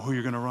never know who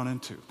you're going to run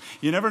into.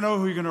 You never know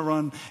who you're going to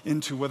run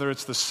into, whether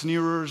it's the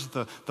sneerers,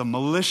 the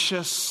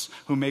malicious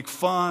who make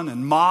fun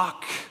and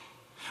mock,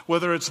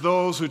 whether it's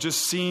those who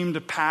just seem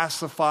to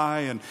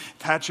pacify and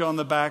pat you on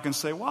the back and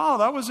say, wow,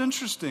 that was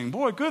interesting.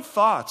 Boy, good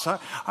thoughts.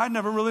 I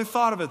never really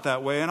thought of it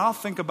that way, and I'll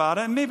think about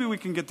it, and maybe we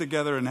can get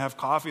together and have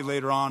coffee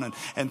later on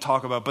and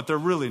talk about it, but they're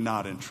really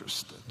not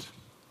interested.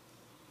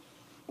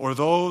 Or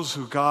those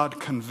who God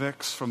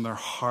convicts from their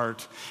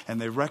heart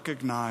and they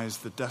recognize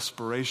the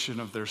desperation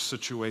of their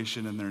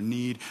situation and their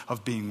need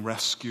of being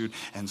rescued,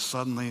 and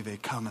suddenly they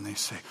come and they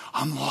say,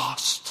 I'm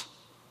lost.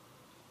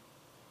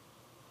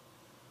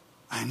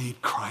 I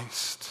need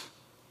Christ.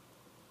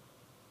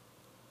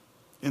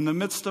 In the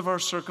midst of our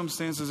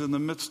circumstances, in the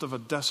midst of a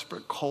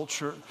desperate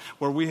culture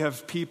where we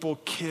have people,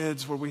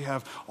 kids, where we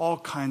have all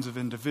kinds of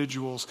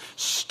individuals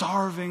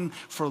starving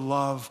for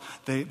love,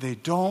 they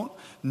don't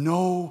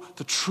know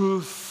the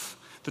truth.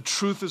 The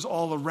truth is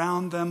all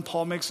around them.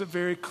 Paul makes it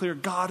very clear.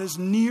 God is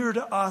near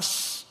to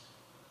us.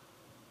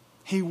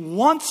 He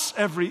wants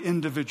every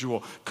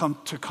individual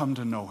to come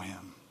to know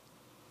him.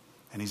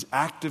 And he's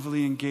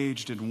actively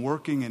engaged in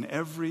working in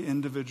every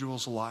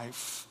individual's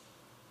life.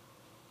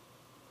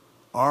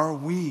 Are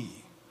we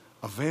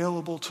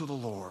available to the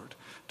Lord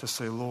to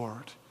say,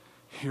 Lord,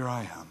 here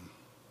I am.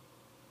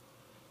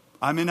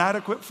 I'm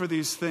inadequate for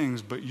these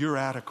things, but you're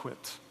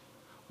adequate.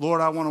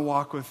 Lord, I want to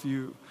walk with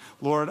you.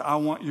 Lord, I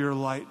want your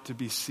light to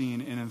be seen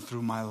in and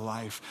through my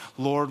life.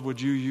 Lord, would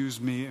you use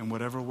me in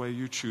whatever way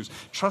you choose?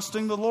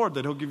 Trusting the Lord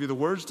that he'll give you the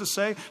words to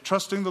say.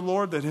 Trusting the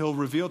Lord that he'll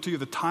reveal to you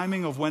the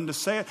timing of when to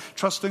say it.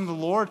 Trusting the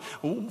Lord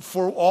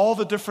for all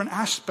the different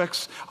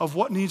aspects of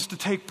what needs to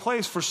take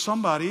place for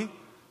somebody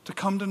to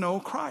come to know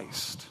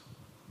Christ.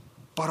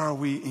 But are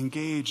we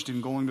engaged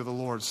in going to the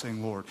Lord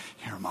saying, Lord,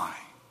 here am I.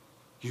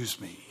 Use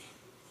me.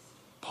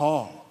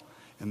 Paul,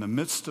 in the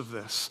midst of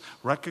this,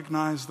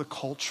 recognized the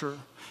culture.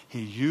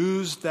 He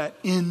used that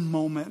in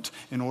moment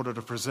in order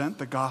to present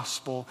the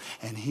gospel.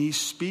 And he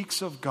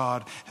speaks of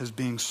God as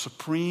being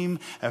supreme,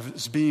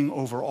 as being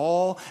over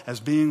all,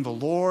 as being the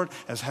Lord,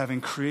 as having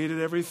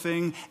created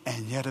everything,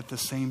 and yet at the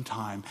same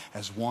time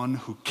as one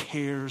who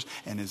cares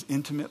and is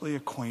intimately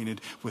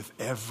acquainted with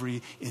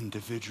every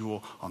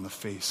individual on the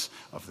face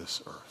of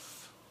this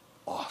earth.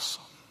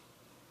 Awesome.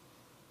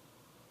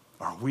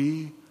 Are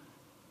we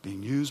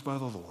being used by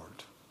the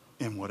Lord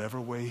in whatever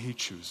way he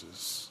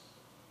chooses,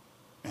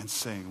 and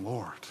saying,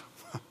 Lord,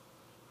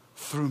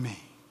 through me,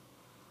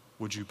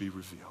 would you be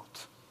revealed?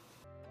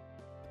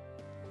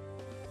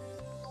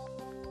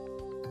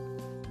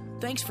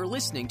 Thanks for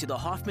listening to the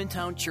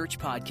Hoffmantown Church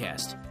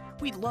Podcast.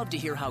 We'd love to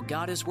hear how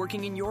God is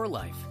working in your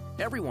life.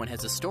 Everyone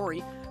has a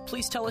story.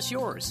 Please tell us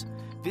yours.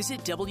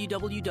 Visit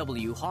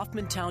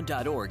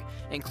www.hoffmantown.org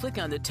and click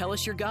on the Tell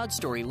Us Your God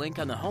Story link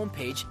on the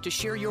homepage to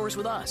share yours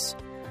with us.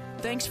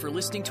 Thanks for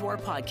listening to our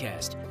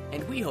podcast,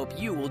 and we hope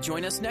you will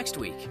join us next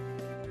week.